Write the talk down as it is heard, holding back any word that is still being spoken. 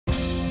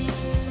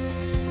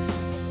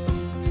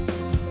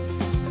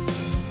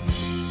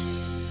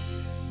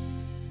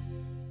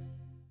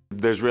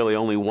there's really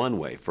only one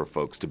way for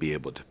folks to be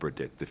able to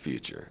predict the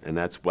future, and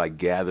that's by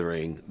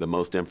gathering the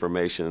most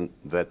information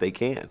that they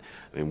can.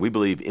 I mean, we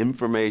believe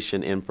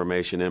information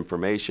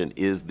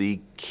is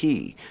the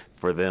key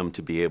for them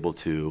to be able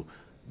to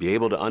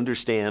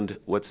understand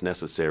what's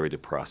necessary to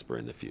prosper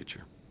in the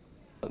future.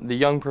 The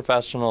young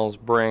professionals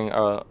bring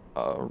a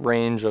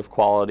range of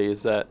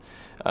qualities that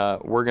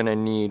we're going to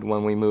need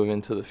when we move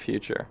into the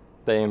future.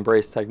 They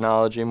embrace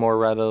technology more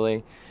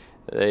readily.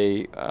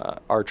 They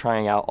are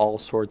trying out all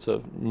sorts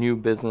of new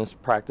business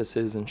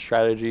practices and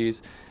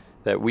strategies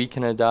that we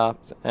can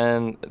adopt,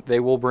 and they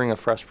will bring a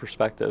fresh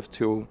perspective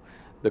to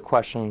the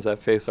questions that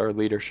face our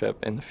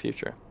leadership in the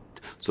future.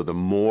 So the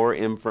more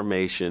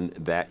information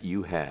that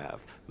you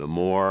have, the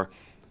more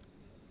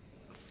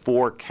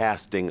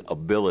forecasting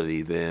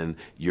ability then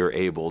you're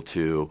able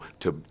to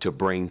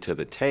bring to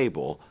the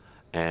table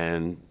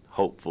and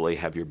hopefully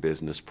have your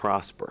business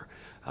prosper.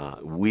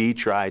 We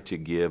try to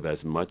give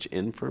as much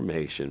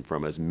information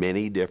from as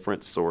many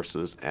different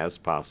sources as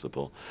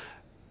possible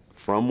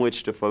from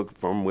which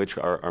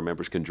our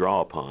members can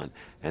draw upon,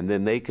 and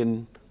then they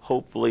can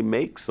hopefully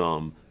make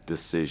some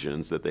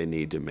decisions that they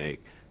need to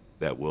make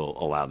that will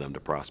allow them to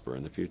prosper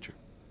in the future.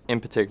 In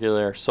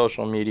particular,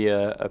 social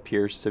media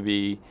appears to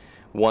be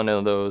one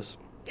of those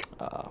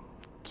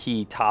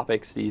key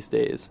topics these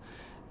days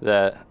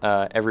that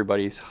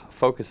everybody's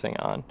focusing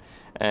on.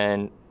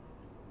 And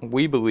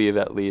we believe,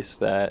 at least,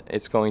 that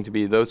it's going to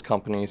be those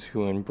companies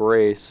who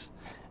embrace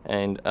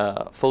and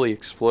fully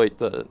exploit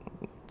the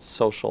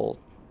social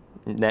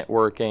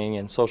networking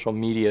and social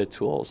media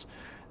tools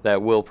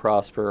that will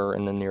prosper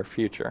in the near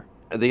future.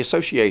 The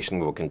association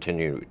will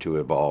continue to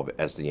evolve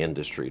as the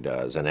industry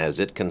does, and as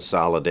it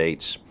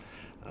consolidates,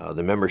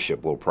 the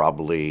membership will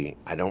probably,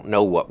 I don't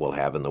know what we'll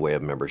have in the way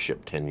of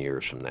membership 10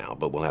 years from now,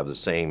 but we'll have the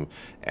same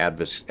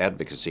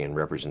advocacy and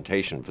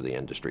representation for the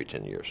industry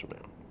 10 years from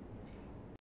now.